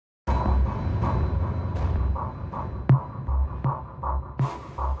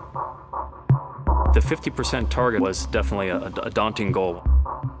The 50% target was definitely a daunting goal.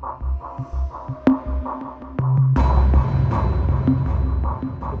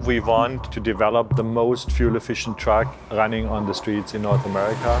 We want to develop the most fuel-efficient truck running on the streets in North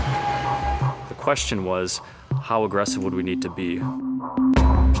America. The question was, how aggressive would we need to be?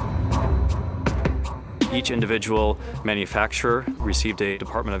 Each individual manufacturer received a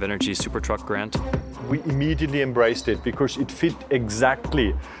Department of Energy Supertruck grant. We immediately embraced it because it fit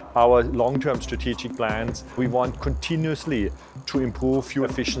exactly our long-term strategic plans. We want continuously to improve fuel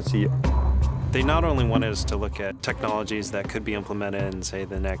efficiency. They not only wanted us to look at technologies that could be implemented in, say,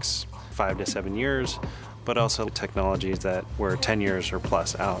 the next 5 to 7 years, but also technologies that were 10 years or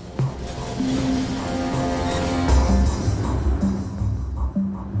plus out.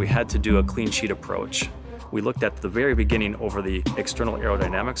 We had to do a clean sheet approach. We looked at the very beginning over the external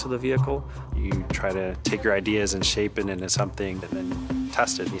aerodynamics of the vehicle. You try to take your ideas and shape it into something and then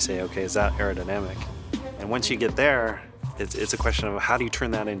test it. And you say, okay, is that aerodynamic? And once you get there, it's a question of how do you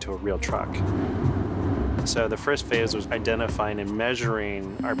turn that into a real truck? So the first phase was identifying and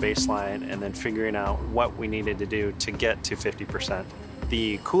measuring our baseline and then figuring out what we needed to do to get to 50%.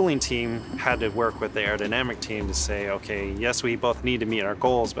 The cooling team had to work with the aerodynamic team to say, okay, yes, we both need to meet our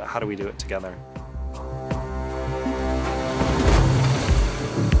goals, but how do we do it together?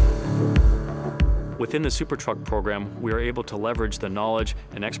 Within the Supertruck program, we are able to leverage the knowledge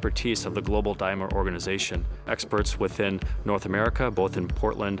and expertise of the global Daimler organization. Experts within North America, both in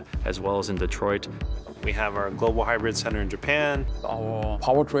Portland as well as in Detroit. We have our Global Hybrid Center in Japan. Our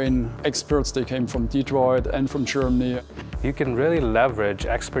powertrain experts, they came from Detroit and from Germany. You can really leverage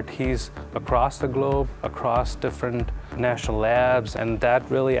expertise across the globe, across different national labs, and that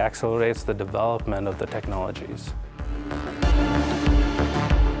really accelerates the development of the technologies.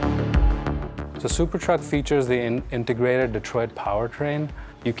 The Supertruck features the integrated Detroit powertrain.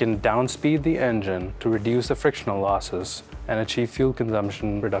 You can downspeed the engine to reduce the frictional losses and achieve fuel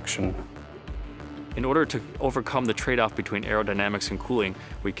consumption reduction. In order to overcome the trade-off between aerodynamics and cooling,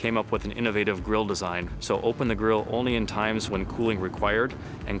 we came up with an innovative grille design. So open the grille only in times when cooling required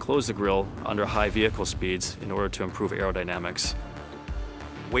and close the grille under high vehicle speeds in order to improve aerodynamics.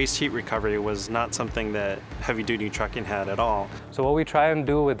 Waste heat recovery was not something that heavy-duty trucking had at all. So what we try and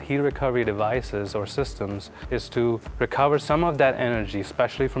do with heat recovery devices or systems is to recover some of that energy,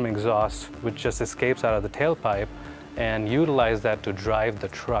 especially from exhaust, which just escapes out of the tailpipe, and utilize that to drive the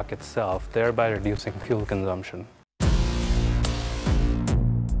truck itself, thereby reducing fuel consumption.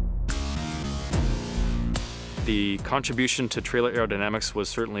 The contribution to trailer aerodynamics was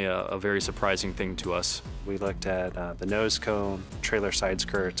certainly a very surprising thing to us. We looked at the nose cone, trailer side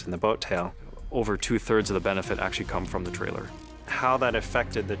skirts, and the boat tail. Over 2/3 of the benefit actually come from the trailer. How that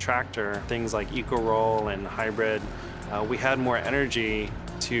affected the tractor, things like eco-roll and hybrid, we had more energy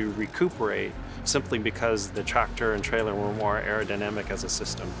to recuperate simply because the tractor and trailer were more aerodynamic as a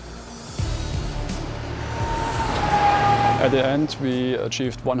system. At the end, we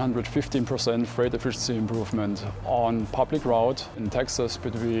achieved 115% freight efficiency improvement on public route in Texas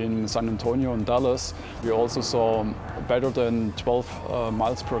between San Antonio and Dallas. We also saw better than 12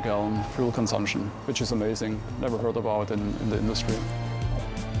 miles per gallon fuel consumption, which is amazing. Never heard about in the industry.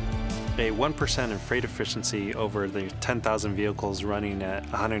 A 1% in freight efficiency over the 10,000 vehicles running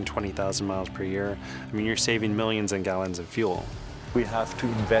at 120,000 miles per year. I mean, you're saving millions of gallons of fuel. We have to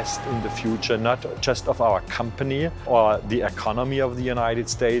invest in the future, not just of our company or the economy of the United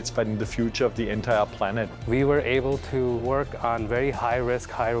States, but in the future of the entire planet. We were able to work on very high-risk,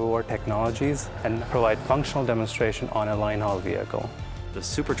 high-reward technologies and provide functional demonstration on a line haul vehicle. The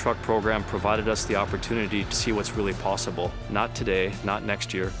Supertruck program provided us the opportunity to see what's really possible, not today, not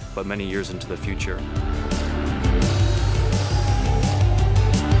next year, but many years into the future.